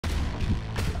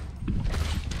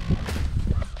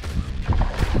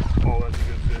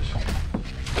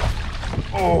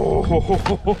Oh,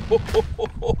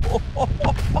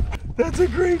 that's a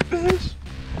great fish.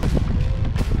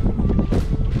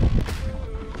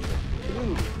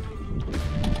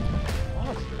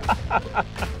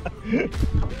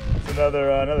 It's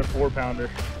another 4-pounder.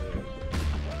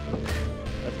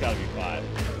 That's gotta be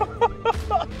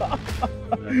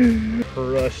 5.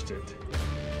 Crushed it.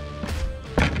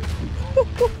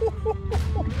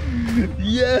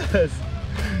 Yes,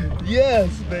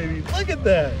 yes, baby. Look at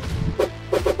that.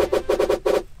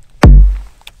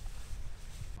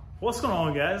 What's going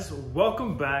on, guys?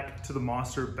 Welcome back to the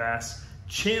Monster Bass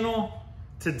channel.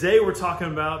 Today we're talking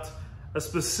about a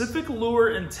specific lure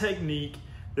and technique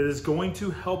that is going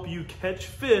to help you catch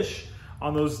fish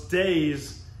on those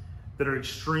days that are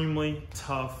extremely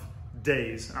tough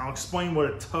days. And I'll explain what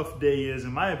a tough day is,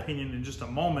 in my opinion, in just a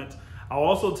moment. I'll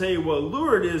also tell you what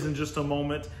lure it is in just a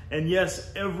moment. And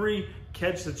yes, every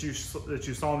catch that you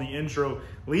saw in the intro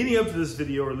leading up to this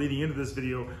video or leading into this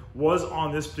video was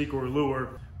on this particular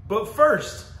lure. But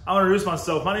first, I'll introduce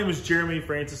myself. My name is Jeremy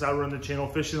Francis. I run the channel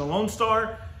Fishing the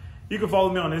Lonestar. You can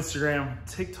follow me on Instagram,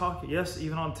 TikTok, yes,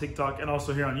 even on TikTok, and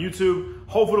also here on YouTube.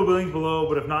 Hopefully it'll be linked below,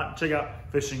 but if not, check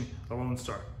out Fishing the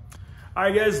Lonestar. All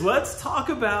right, guys, let's talk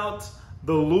about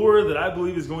the lure that I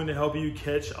believe is going to help you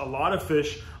catch a lot of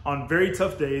fish on very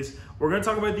tough days. We're gonna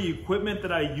talk about the equipment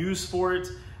that I use for it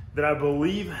that I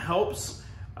believe helps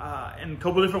in a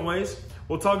couple different ways.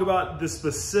 We'll talk about the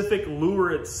specific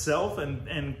lure itself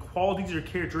and qualities or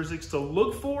characteristics to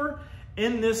look for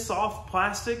in this soft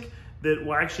plastic that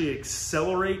will actually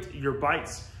accelerate your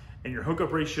bites and your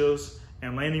hookup ratios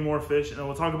and landing more fish. And then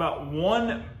we'll talk about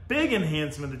one big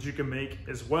enhancement that you can make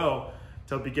as well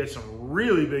to help you catch some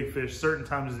really big fish certain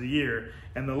times of the year.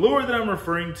 And the lure that I'm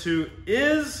referring to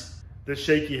is the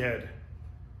shaky head.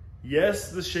 Yes,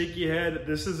 the shaky head.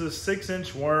 This is a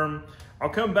 6-inch worm. I'll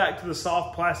come back to the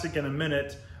soft plastic in a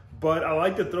minute, but I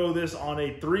like to throw this on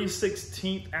a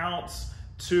 3/16 ounce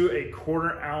to a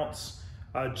 1/4 ounce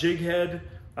jig head.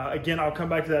 Again, I'll come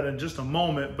back to that in just a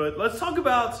moment, but let's talk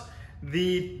about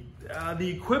the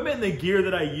equipment and the gear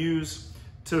that I use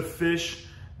to fish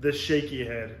the shaky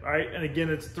head. All right, and again,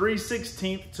 it's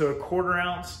 3/16 to a 1/4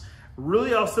 ounce.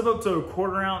 Really, I'll step up to a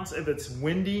 1/4 ounce if it's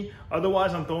windy.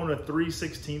 Otherwise, I'm throwing a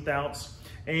 3/16 ounce.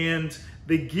 And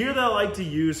the gear that I like to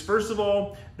use, first of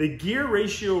all, the gear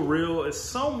ratio reel is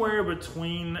somewhere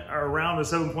between around a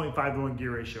 7.5 to 1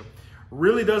 gear ratio.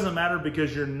 Really doesn't matter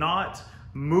because you're not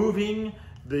moving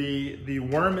the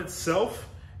worm itself.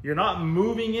 You're not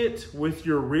moving it with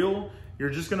your reel. You're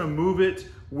just gonna move it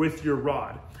with your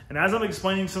rod. And as I'm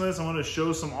explaining some of this, I'm gonna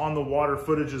show some on the water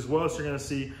footage as well. So you're gonna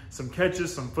see some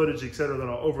catches, some footage, etc. that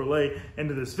I'll overlay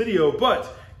into this video.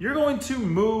 But you're going to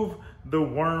move the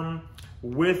worm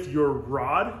with your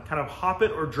rod, kind of hop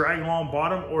it or drag along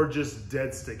bottom or just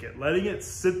dead stick it. Letting it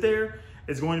sit there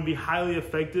is going to be highly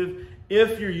effective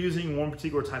if you're using one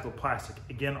particular type of plastic.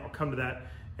 Again, I'll come to that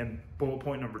in bullet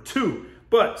point number 2.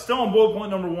 But still on bullet point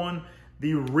number 1,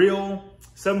 the real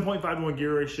 7.5 to 1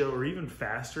 gear ratio, or even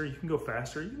faster. You can go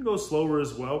faster, you can go slower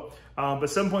as well.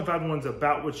 But 7.5 to 1 is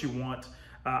about what you want.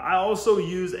 I also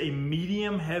use a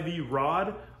medium heavy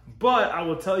rod, but I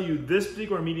will tell you this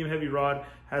particular medium heavy rod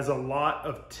has a lot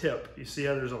of tip. You see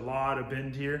how there's a lot of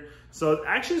bend here? So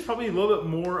actually it's probably a little bit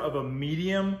more of a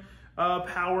medium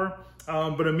power,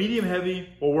 but a medium heavy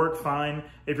will work fine.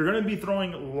 If you're gonna be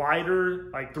throwing lighter,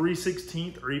 like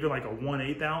 3/16 or even like a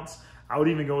 1/8 ounce, I would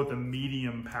even go with a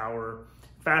medium power.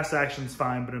 Fast action's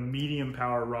fine, but a medium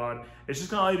power rod. It's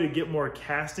just gonna allow you to get more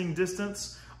casting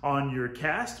distance on your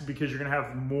cast because you're gonna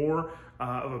have more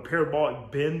of a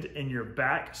parabolic bend in your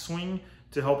back swing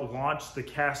to help launch the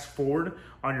cast forward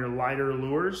on your lighter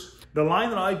lures. The line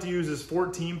that I like to use is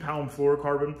 14-pound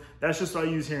fluorocarbon. That's just what I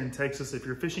use here in Texas. If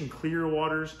you're fishing clear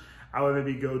waters, I would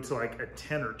maybe go to like a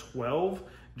 10 or 12.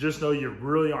 Just know you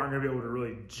really aren't gonna be able to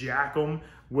really jack them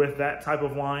with that type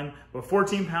of line. But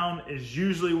 14-pound is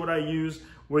usually what I use,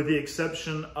 with the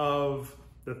exception of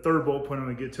the third bullet point I'm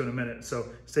gonna get to in a minute. So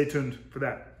stay tuned for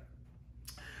that.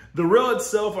 The reel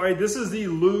itself, all right, this is the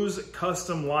Lose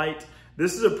Custom Light.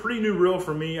 This is a pretty new reel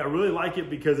for me. I really like it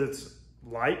because it's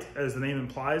light, as the name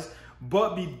implies,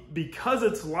 but because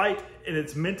it's light and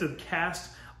it's meant to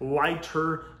cast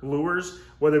lighter lures,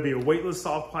 whether it be a weightless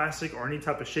soft plastic or any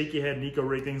type of shaky head, Nico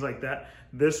rig, things like that,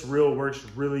 this reel works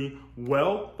really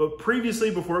well. But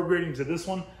previously, before upgrading to this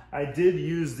one, I did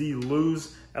use the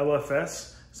Lose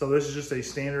LFS. So this is just a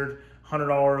standard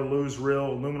 $100 Lose reel,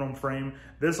 aluminum frame.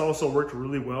 This also worked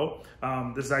really well.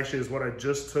 This actually is what I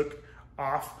just took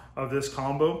off of this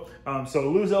combo. So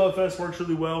loose LFS works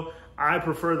really well. I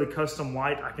prefer the custom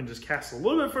light. I can just cast a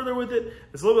little bit further with it.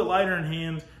 It's a little bit lighter in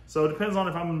hand. So it depends on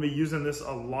if I'm gonna be using this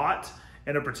a lot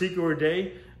in a particular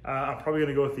day. I'm probably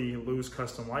gonna go with the loose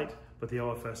custom light, but the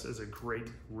LFS is a great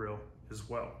reel as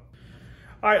well.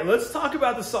 All right, let's talk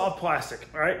about the soft plastic.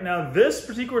 All right, now this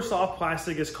particular soft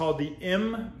plastic is called the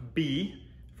MB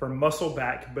for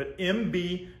muscleback, but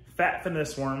MB Fat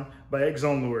Finesse Worm by X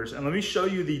Zone Lures. And let me show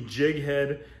you the jig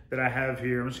head that I have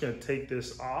here. I'm just gonna take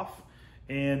this off.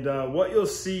 And what you'll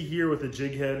see here with the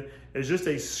jig head is just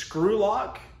a screw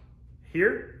lock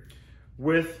here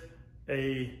with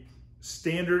a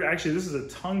standard, actually this is a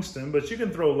tungsten, but you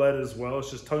can throw lead as well.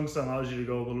 It's just tungsten allows you to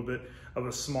go a little bit of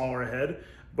a smaller head,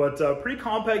 but pretty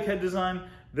compact head design.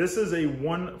 This is a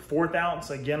 1/4 ounce.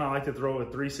 Again, I like to throw a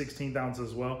 3/16 ounce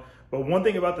as well. But one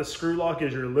thing about the screw lock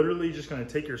is you're literally just gonna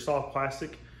take your soft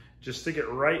plastic, just stick it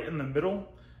right in the middle,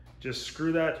 just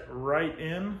screw that right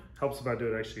in. Helps if I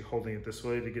do it actually holding it this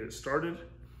way to get it started.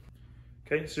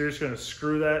 Okay, so you're just gonna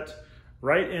screw that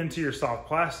right into your soft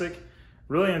plastic,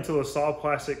 really until the soft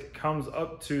plastic comes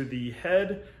up to the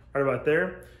head, right about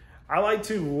there. I like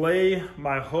to lay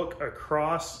my hook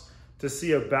across to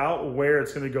see about where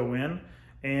it's gonna go in.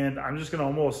 And I'm just gonna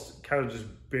almost kind of just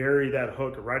bury that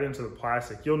hook right into the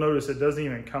plastic. You'll notice it doesn't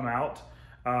even come out,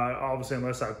 obviously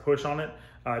unless I push on it,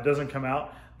 it doesn't come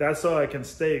out. That's so I can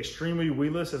stay extremely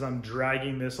weedless as I'm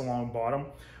dragging this along bottom.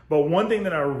 But one thing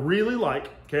that I really like,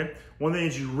 okay, one thing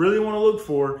that you really wanna look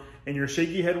for in your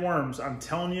shaky head worms, I'm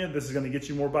telling you, this is gonna get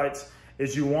you more bites,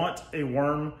 is you want a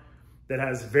worm that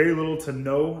has very little to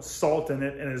no salt in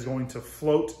it and is going to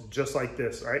float just like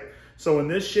this, all right? So when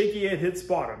this shaky head hits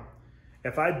bottom,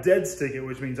 if I dead stick it,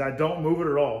 which means I don't move it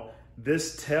at all,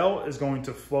 this tail is going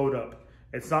to float up.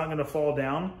 It's not gonna fall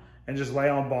down and just lay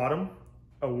on bottom.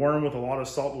 A worm with a lot of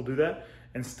salt will do that.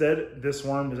 Instead, this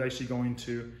worm is actually going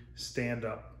to stand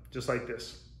up, just like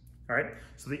this, all right?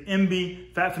 So the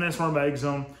MB Fat Finesse Worm by X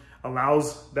Zone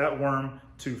allows that worm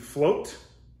to float,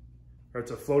 or it's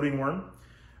a floating worm.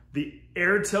 The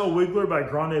Airtail Wiggler by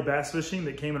Grande Bass Fishing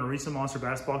that came in a recent Monster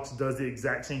Bass box does the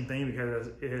exact same thing because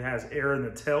it has air in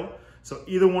the tail. So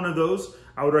either one of those,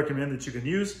 I would recommend that you can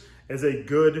use as a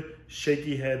good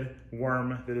shaky head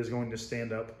worm that is going to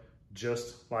stand up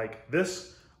just like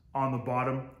this on the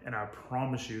bottom, and I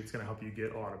promise you it's gonna help you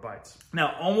get a lot of bites.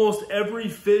 Now, almost every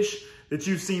fish that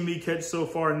you've seen me catch so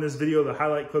far in this video, the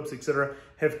highlight clips, etc.,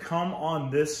 have come on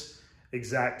this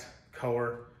exact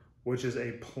color, which is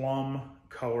a plum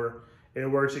color. It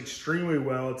works extremely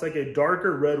well. It's like a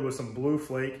darker red with some blue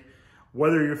flake.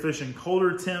 Whether you're fishing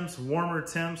colder temps, warmer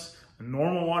temps,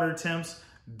 normal water temps,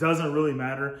 doesn't really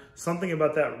matter. Something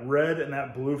about that red and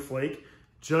that blue flake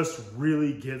just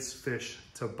really gets fish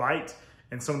to bite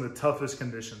in some of the toughest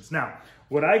conditions. Now,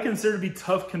 what I consider to be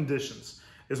tough conditions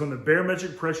is when the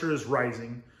barometric pressure is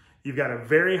rising, you've got a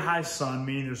very high sun,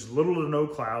 meaning there's little to no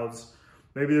clouds,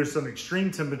 maybe there's some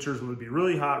extreme temperatures, whether it be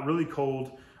really hot, really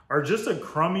cold, or just a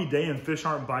crummy day and fish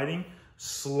aren't biting.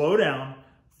 Slow down,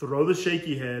 throw the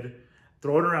shaky head,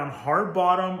 throw it around hard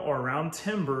bottom or around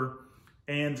timber,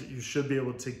 and you should be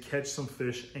able to catch some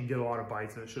fish and get a lot of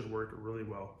bites, and it should work really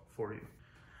well for you.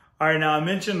 All right, now I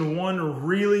mentioned one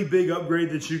really big upgrade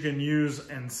that you can use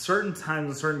in certain times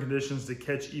and certain conditions to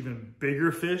catch even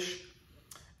bigger fish,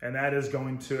 and that is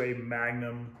going to a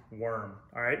Magnum worm,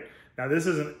 all right? Now this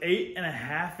is an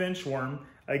 8.5 inch worm.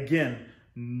 Again,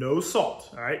 no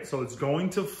salt, all right? So it's going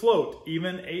to float,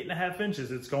 even 8.5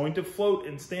 inches, it's going to float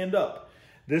and stand up.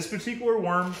 This particular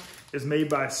worm is made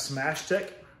by Smash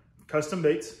Tech Custom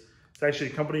Baits. It's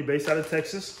actually a company based out of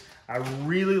Texas. I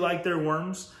really like their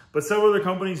worms, but several other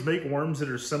companies make worms that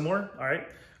are similar, all right?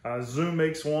 Zoom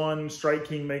makes one, Strike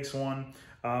King makes one.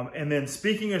 And then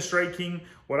speaking of Strike King,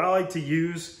 what I like to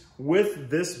use with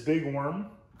this big worm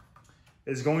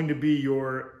is going to be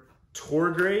your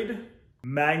tour grade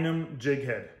Magnum jig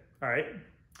head, all right?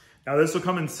 Now this will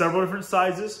come in several different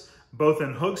sizes, both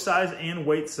in hook size and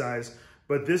weight size,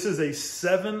 but this is a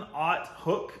 7/0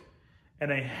 hook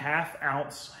and a 1/2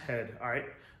 ounce head, all right?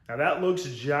 Now that looks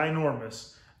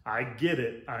ginormous. I get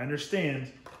it, I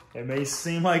understand. It may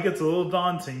seem like it's a little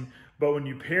daunting, but when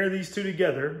you pair these two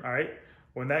together, all right,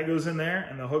 when that goes in there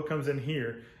and the hook comes in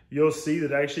here, you'll see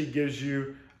that it actually gives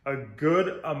you a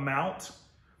good amount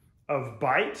of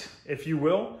bite, if you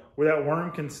will, where that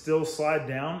worm can still slide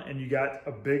down and you got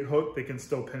a big hook that can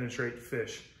still penetrate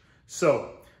fish.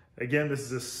 So again, this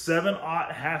is a 7/0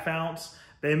 1/2 ounce.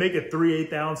 They make a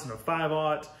 3/8 ounce and a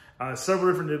 5/0,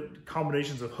 several different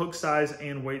combinations of hook size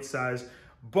and weight size.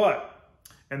 But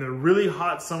in the really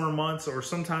hot summer months, or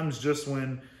sometimes just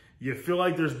when you feel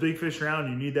like there's big fish around,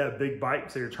 you need that big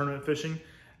bite, say you're tournament fishing,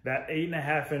 that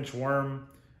 8.5 inch worm,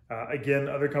 again,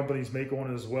 other companies make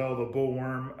one as well, the bull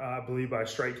worm, I believe by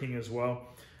Strike King as well.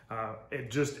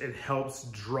 It helps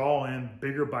draw in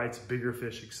bigger bites, bigger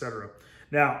fish, etc.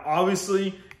 Now,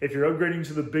 obviously, if you're upgrading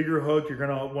to the bigger hook, you're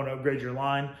gonna wanna upgrade your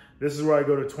line. This is where I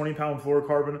go to 20-pound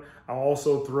fluorocarbon. I'll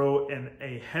also throw in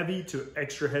a heavy to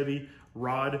extra heavy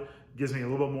rod. Gives me a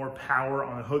little bit more power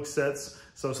on the hook sets.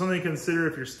 So something to consider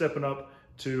if you're stepping up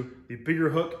to the bigger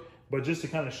hook. But just to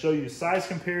kind of show you size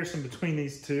comparison between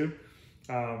these two,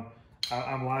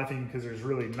 I'm laughing because there's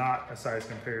really not a size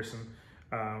comparison.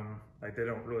 Like they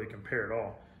don't really compare at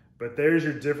all. But there's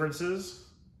your differences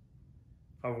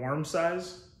of worm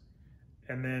size.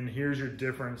 And then here's your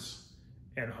difference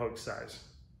in hook size.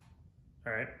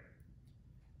 All right.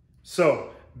 So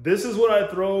this is what I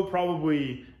throw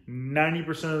probably 90%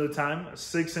 of the time, a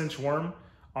 6-inch worm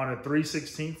on a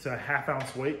 3/16 to a 1/2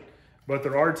 ounce weight. But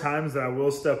there are times that I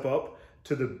will step up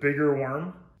to the bigger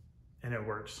worm and it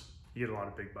works. You get a lot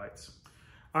of big bites.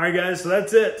 All right, guys, so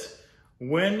that's it.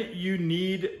 When you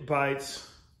need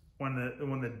bites, when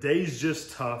the day's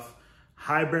just tough,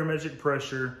 high barometric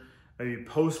pressure, maybe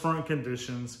post-front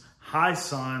conditions, high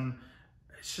sun,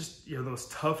 it's just, you know, those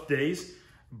tough days,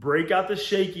 break out the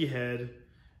shaky head,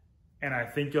 and I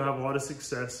think you'll have a lot of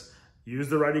success. Use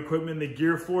the right equipment and the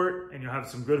gear for it, and you'll have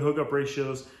some good hookup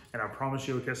ratios, and I promise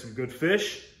you'll catch some good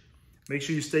fish. Make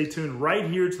sure you stay tuned right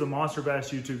here to the Monster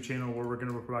Bass YouTube channel, where we're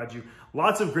gonna provide you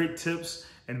lots of great tips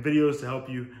and videos to help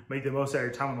you make the most out of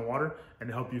your time on the water and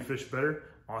to help you fish better.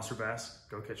 Monster Bass,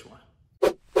 go catch one.